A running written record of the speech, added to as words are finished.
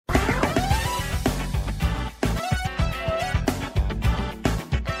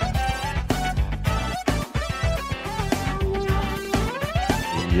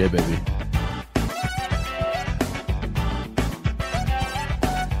Yeah, baby.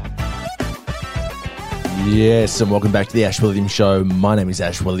 Yes, and welcome back to the Ash Williams Show. My name is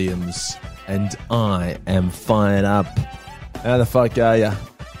Ash Williams, and I am fired up. How the fuck are ya?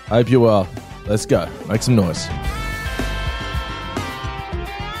 Hope you're well. Let's go. Make some noise.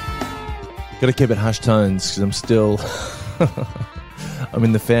 Gotta keep it hushed tones because I'm still... I'm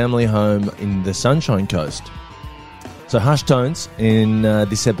in the family home in the Sunshine Coast. So hushed tones in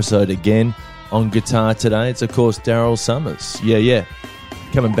this episode again. On guitar today, it's of course Daryl Somers. Yeah.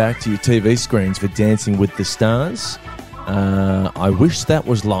 Coming back to your TV screens for Dancing with the Stars. I wish that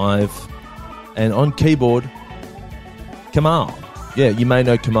was live. And on keyboard, Kamal. Yeah, you may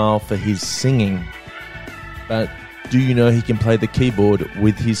know Kamal for his singing, but do you know he can play the keyboard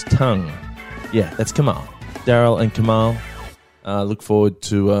with his tongue? Yeah, that's Kamal. Daryl and Kamal. Look forward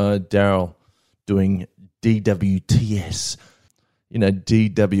to Daryl doing DWTS. You know,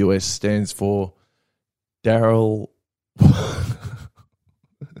 DWS stands for Daryl...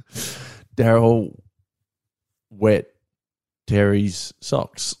 Daryl wet Terry's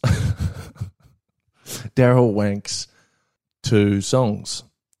socks. Daryl wanks 2 songs.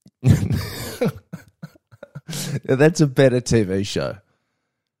 That's a better TV show.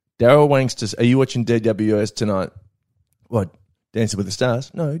 Daryl wanks to... Are you watching DWS tonight? What? Dancing with the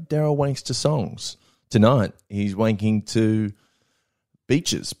Stars? No, Daryl wanks to songs. Tonight, he's wanking to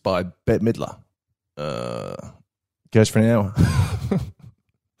Beaches by Bette Midler. Goes for an hour.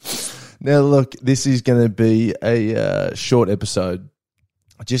 Now, look, this is going to be a short episode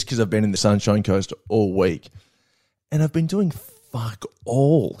just because I've been in the Sunshine Coast all week. And I've been doing fuck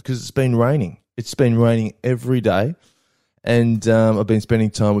all because it's been raining. It's been raining every day. And I've been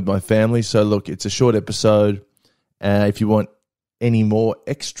spending time with my family. So, look, it's a short episode. If you want any more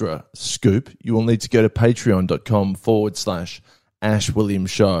extra scoop, you will need to go to patreon.com/Ash Williams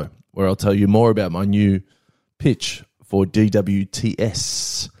Show, where I'll tell you more about my new pitch for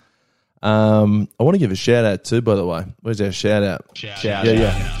DWTS. I want to give a shout out too, by the way. Where's our shout out?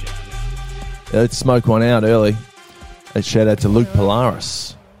 Yeah. Let's smoke one out early. A shout out to Luke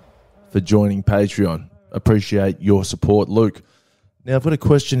Polaris for joining Patreon. Appreciate your support, Luke. Now, I've got a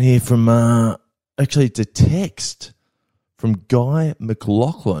question here from, actually, it's a text from Guy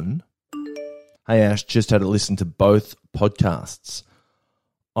McLaughlin. Hey, Ash, just had to listen to both podcasts.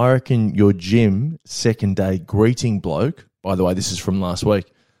 I reckon your gym second day greeting bloke, by the way, this is from last week.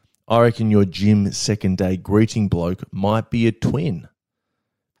 I reckon your gym second day greeting bloke might be a twin.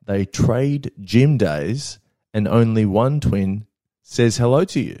 They trade gym days and only one twin says hello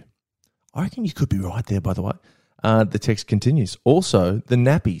to you. I reckon you could be right there, by the way. The text continues. Also, the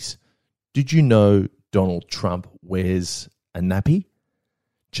nappies. Did you know Donald Trump wears a nappy?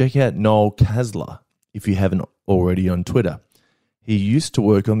 Check out Noel Kasler if you haven't already on Twitter. He used to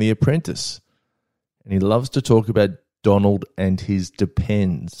work on The Apprentice and he loves to talk about Donald and his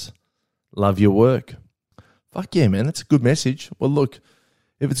depends. Love your work. Fuck yeah, man. That's a good message. Well, look,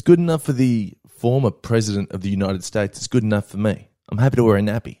 if it's good enough for the former president of the United States, it's good enough for me. I'm happy to wear a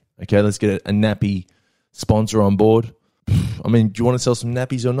nappy. Okay, let's get a nappy sponsor on board. I mean, do you want to sell some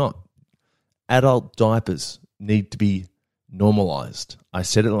nappies or not? Adult diapers need to be normalized. I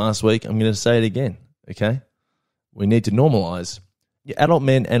said it last week. I'm going to say it again. Okay? We need to normalize adult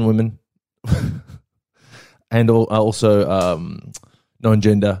men and women and also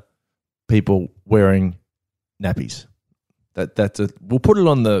non-gender people wearing nappies. We'll put it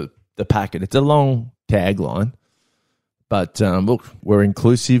on the packet. It's a long tagline, but look, we're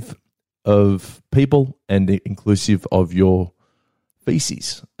inclusive of people and inclusive of your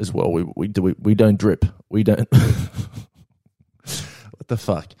feces as well. We don't drip. We don't. What the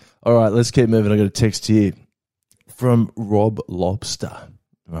fuck? All right, let's keep moving. I got a text here from Rob Lobster.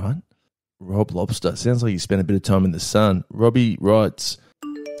 Right, Rob Lobster sounds like you spent a bit of time in the sun. Robbie writes,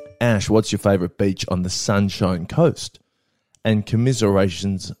 Ash, what's your favourite beach on the Sunshine Coast? And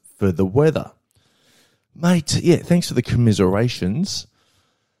commiserations for the weather. Mate, yeah, thanks for the commiserations.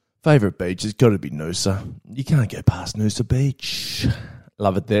 Favourite beach has got to be Noosa. You can't go past Noosa Beach.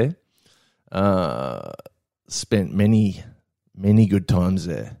 Love it there. Spent many good times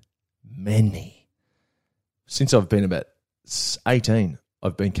there. Many. Since I've been about 18,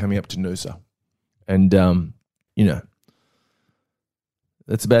 I've been coming up to Noosa. And, you know,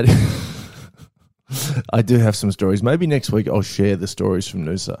 that's about it. I do have some stories. Maybe next week I'll share the stories from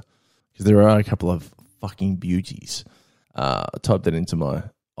Noosa because there are a couple of fucking beauties. Type that into my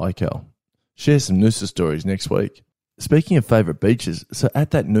iCal. Share some Noosa stories next week. Speaking of favourite beaches, so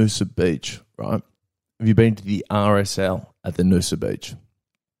at that Noosa Beach, right, have you been to the RSL at the Noosa Beach?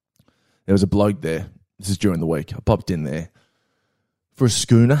 There was a bloke there. This is during the week. I popped in there. for a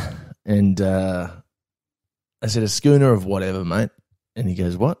schooner. And I said, a schooner of whatever, mate. And he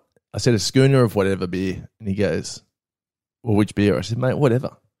goes, what? I said, a schooner of whatever beer. And he goes, well, which beer? I said, mate,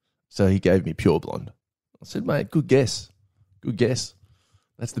 whatever. So he gave me Pure Blonde. I said, mate, good guess. Good guess.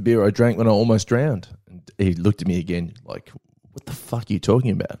 That's the beer I drank when I almost drowned. And he looked at me again like, what the fuck are you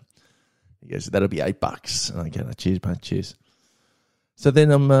talking about? He goes, that'll be $8. And I go, cheers, mate, cheers. So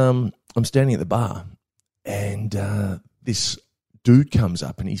then I'm standing at the bar, and this dude comes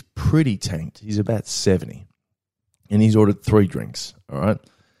up, and he's pretty tanked. He's about 70, and he's ordered 3 drinks, all right?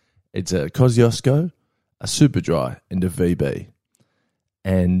 It's a Kosciuszko, a Super Dry, and a VB.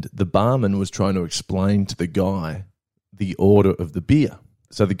 And the barman was trying to explain to the guy the order of the beer.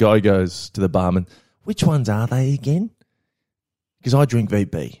 So the guy goes to the barman, which ones are they again? Because I drink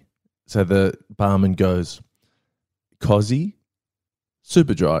VB. So the barman goes, Cosy,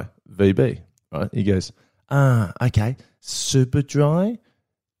 Super Dry, VB. Right? He goes, okay, Super Dry,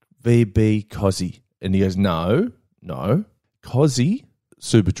 VB, Cosy. And he goes, no, Cosy,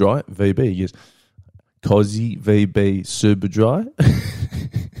 Super Dry, VB. He goes, Cosy, VB, Super Dry.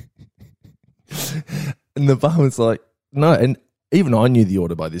 And the barman's like, no. And even I knew the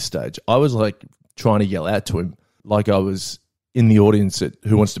order by this stage. I was like trying to yell out to him like I was in the audience at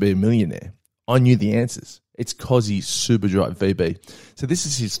Who Wants to Be a Millionaire. I knew the answers. It's Cosy, Super Dry, VB. So this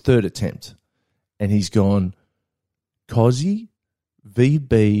is his 3rd attempt. And he's gone, Cosy,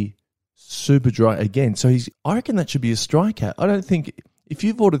 VB, Super Dry again. So I reckon that should be a strikeout. I don't think, if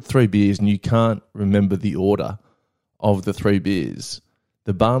you've ordered 3 beers and you can't remember the order of the 3 beers,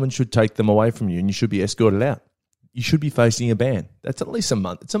 the barman should take them away from you and you should be escorted out. You should be facing a ban. That's at least a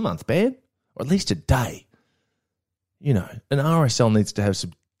month. It's a month ban, or at least a day. You know, an RSL needs to have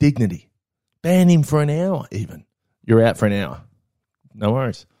some dignity. Ban him for an hour even. You're out for an hour. No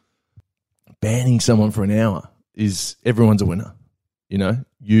worries. Banning someone for an hour is, everyone's a winner. You know,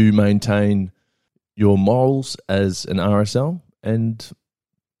 you maintain your morals as an RSL, and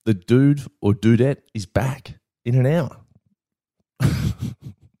the dude or dudette is back in an hour.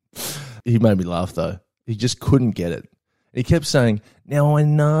 He made me laugh though. He just couldn't get it. He kept saying, now I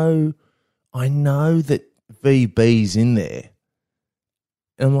know that VB's in there.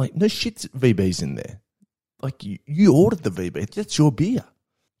 And I'm like, no shit, VB's in there. Like, you ordered the VB. That's your beer.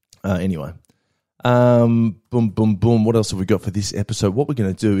 Anyway. Boom, boom, boom. What else have we got for this episode? What we're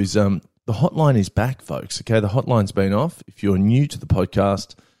going to do is the hotline is back, folks. Okay, the hotline's been off. If you're new to the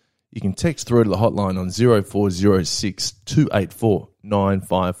podcast, you can text through to the hotline on 0406 284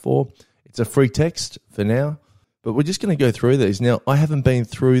 954. It's a free text for now, but we're just going to go through these. Now, I haven't been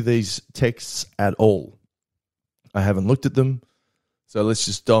through these texts at all. I haven't looked at them. So let's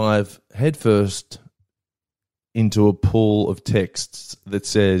just dive headfirst into a pool of texts that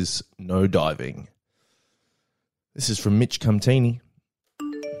says no diving. This is from Mitch Cumtini.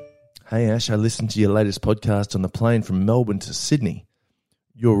 Hey, Ash, I listened to your latest podcast on the plane from Melbourne to Sydney.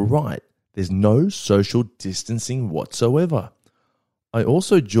 You're right. There's no social distancing whatsoever. I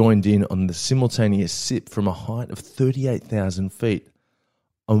also joined in on the simultaneous sip from a height of 38,000 feet.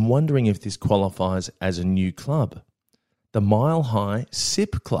 I'm wondering if this qualifies as a new club. The Mile High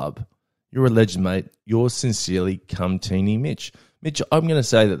Sip Club. You're a legend, mate. Yours sincerely, Cumtini Mitch. Mitch, I'm going to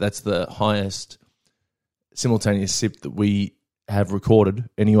say that that's the highest simultaneous sip that we have recorded.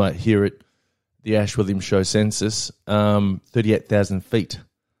 Anyway, here at the Ash Williams Show census, 38,000 feet.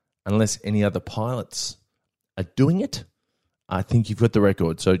 Unless any other pilots are doing it, I think you've got the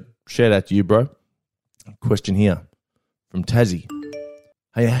record. So shout out to you, bro. Question here from Tassie.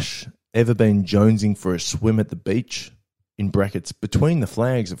 Hey, Ash, ever been jonesing for a swim at the beach? In brackets, between the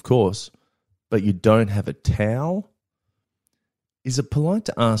flags, of course, but you don't have a towel? Is it polite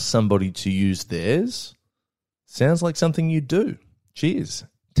to ask somebody to use theirs? Sounds like something you do. Cheers.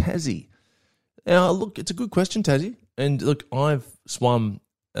 Tassie. Now, look, it's a good question, Tassie. And look, I've swum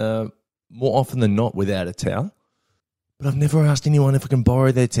more often than not without a towel, but I've never asked anyone if I can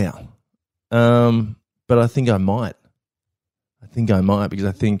borrow their towel. But I think I might. Because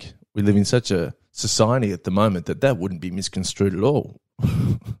I think we live in such a society at the moment that wouldn't be misconstrued at all.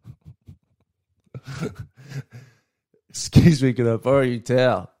 Excuse me, can I borrow your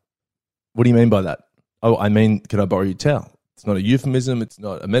towel? What do you mean by that? Oh, I mean, can I borrow your towel? It's not a euphemism. It's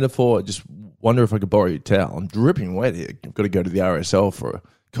not a metaphor. I just wonder if I could borrow your towel. I'm dripping wet here. I've got to go to the RSL for a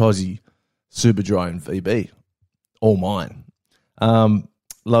Cosy, Super Dry, and VB. All mine.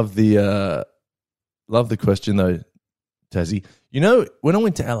 Love the question though, Tassie. You know, when I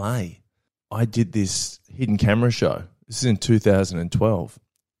went to LA, I did this hidden camera show. This is in 2012,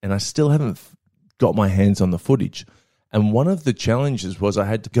 and I still haven't got my hands on the footage. And one of the challenges was I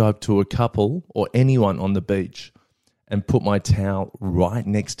had to go up to a couple or anyone on the beach and put my towel right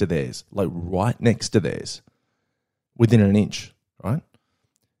next to theirs, within an inch, right?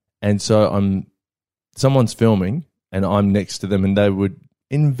 And so someone's filming and I'm next to them and they would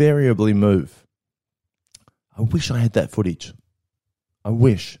invariably move. I wish I had that footage. I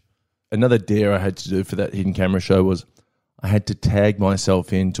wish. Another dare I had to do for that hidden camera show was I had to tag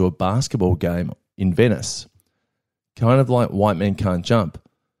myself into a basketball game in Venice, kind of like White Men Can't Jump.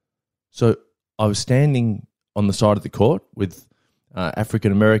 So I was standing on the side of the court with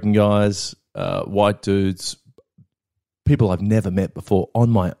African-American guys, white dudes, people I've never met before on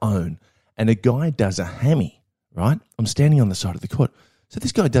my own. And a guy does a hammy, right? I'm standing on the side of the court. So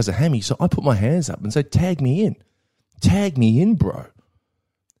this guy does a hammy. So I put my hands up and say, tag me in. Tag me in, bro.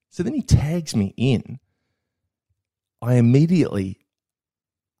 So then he tags me in. I immediately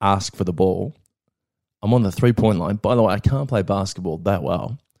ask for the ball. I'm on the 3-point line. By the way, I can't play basketball that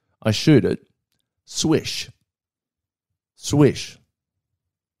well. I shoot it. Swish.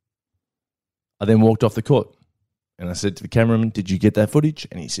 I then walked off the court. And I said to the cameraman, did you get that footage?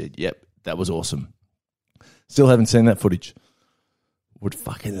 And he said, yep, that was awesome. Still haven't seen that footage. Would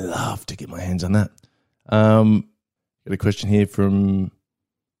fucking love to get my hands on that. Got a question here from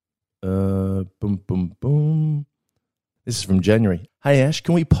boom. This is from January. Hey, Ash,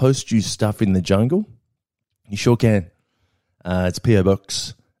 can we post you stuff in the jungle? You sure can. It's P.O.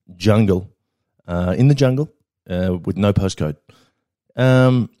 Box Jungle. In the jungle with no postcode.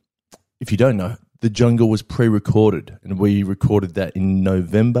 If you don't know, The Jungle was pre-recorded, and we recorded that in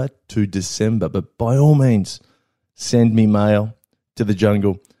November to December. But by all means, send me mail to The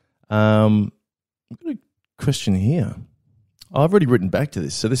Jungle. I've got a question here. I've already written back to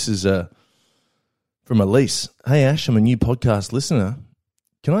this. So this is from Elise. Hey, Ash, I'm a new podcast listener.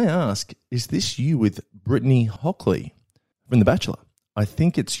 Can I ask, is this you with Brittany Hockley from The Bachelor? I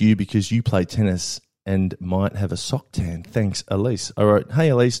think it's you because you play tennis and might have a sock tan. Thanks, Elise. I wrote, hey,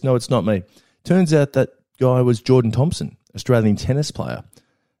 Elise, no, it's not me. Turns out that guy was Jordan Thompson, Australian tennis player.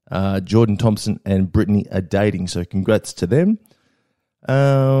 Jordan Thompson and Brittany are dating, so congrats to them.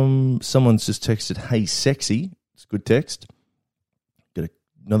 Someone's just texted, hey, sexy. It's a good text. Got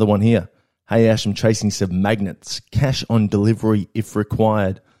another one here. Hey, Ash, I'm chasing some magnets. Cash on delivery if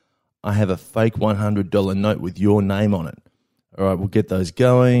required. I have a fake $100 note with your name on it. All right, we'll get those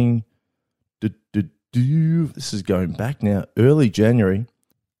going. This is going back now, early January.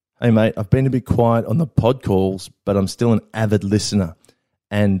 Hey, mate, I've been a bit quiet on the pod calls, but I'm still an avid listener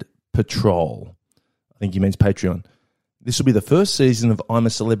and patrol. I think he means Patreon. This will be the first season of I'm a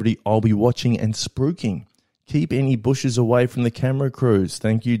Celebrity I'll be watching and spruiking. Keep any bushes away from the camera crews.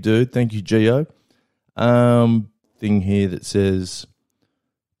 Thank you, dude. Thank you, Gio. Thing here that says,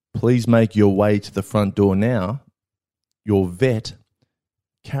 please make your way to the front door now. Your vet,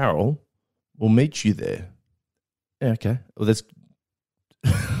 Carol, will meet you there. Yeah, okay. Well, that's...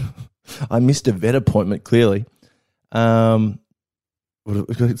 I missed a vet appointment, clearly. We've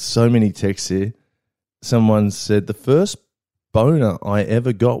got so many texts here. Someone said, the first boner I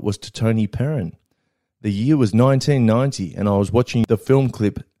ever got was to Tony Perrin. The year was 1990, and I was watching the film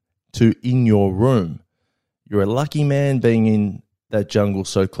clip to In Your Room. You're a lucky man being in that jungle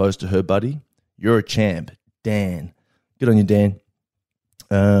so close to her, buddy. You're a champ. Dan. Good on you, Dan.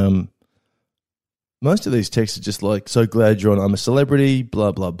 Most of these texts are just like, so glad you're on I'm a Celebrity,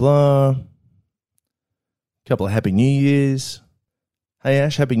 blah, blah, blah. Couple of Happy New Years. Hey,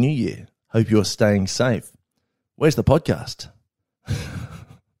 Ash, Happy New Year. Hope you're staying safe. Where's the podcast?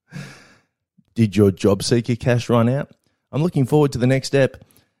 Did your job seeker cash run out? I'm looking forward to the next step.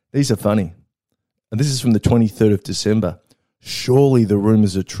 These are funny. And this is from the 23rd of December. Surely the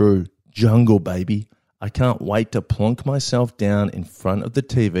rumors are true. Jungle, baby. I can't wait to plonk myself down in front of the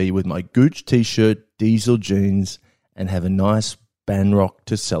TV with my Gooch t-shirt, diesel jeans, and have a nice Banrock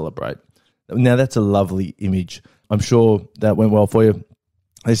to celebrate. Now, that's a lovely image. I'm sure that went well for you.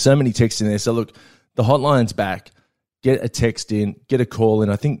 There's so many texts in there. So, look, the hotline's back. Get a text in. Get a call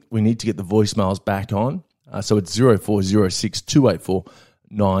in. I think we need to get the voicemails back on. So it's 0406 284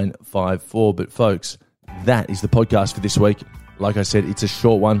 954. But, folks, that is the podcast for this week. Like I said, it's a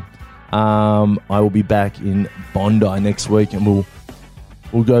short one. I will be back in Bondi next week, and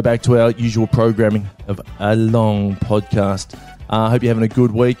we'll go back to our usual programming of a long podcast. I hope you're having a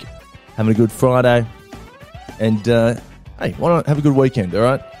good week, having a good Friday, and hey, why not have a good weekend, all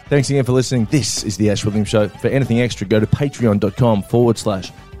right? Thanks again for listening. This is The Ash Williams Show. For anything extra, go to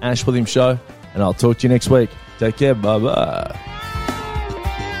patreon.com/Ash Williams Show, and I'll talk to you next week. Take care. Bye-bye.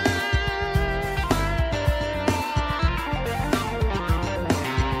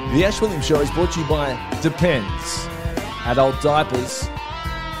 The Ash Williams Show is brought to you by Depends. Adult diapers.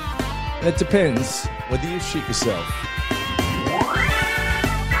 And it depends whether you shit yourself.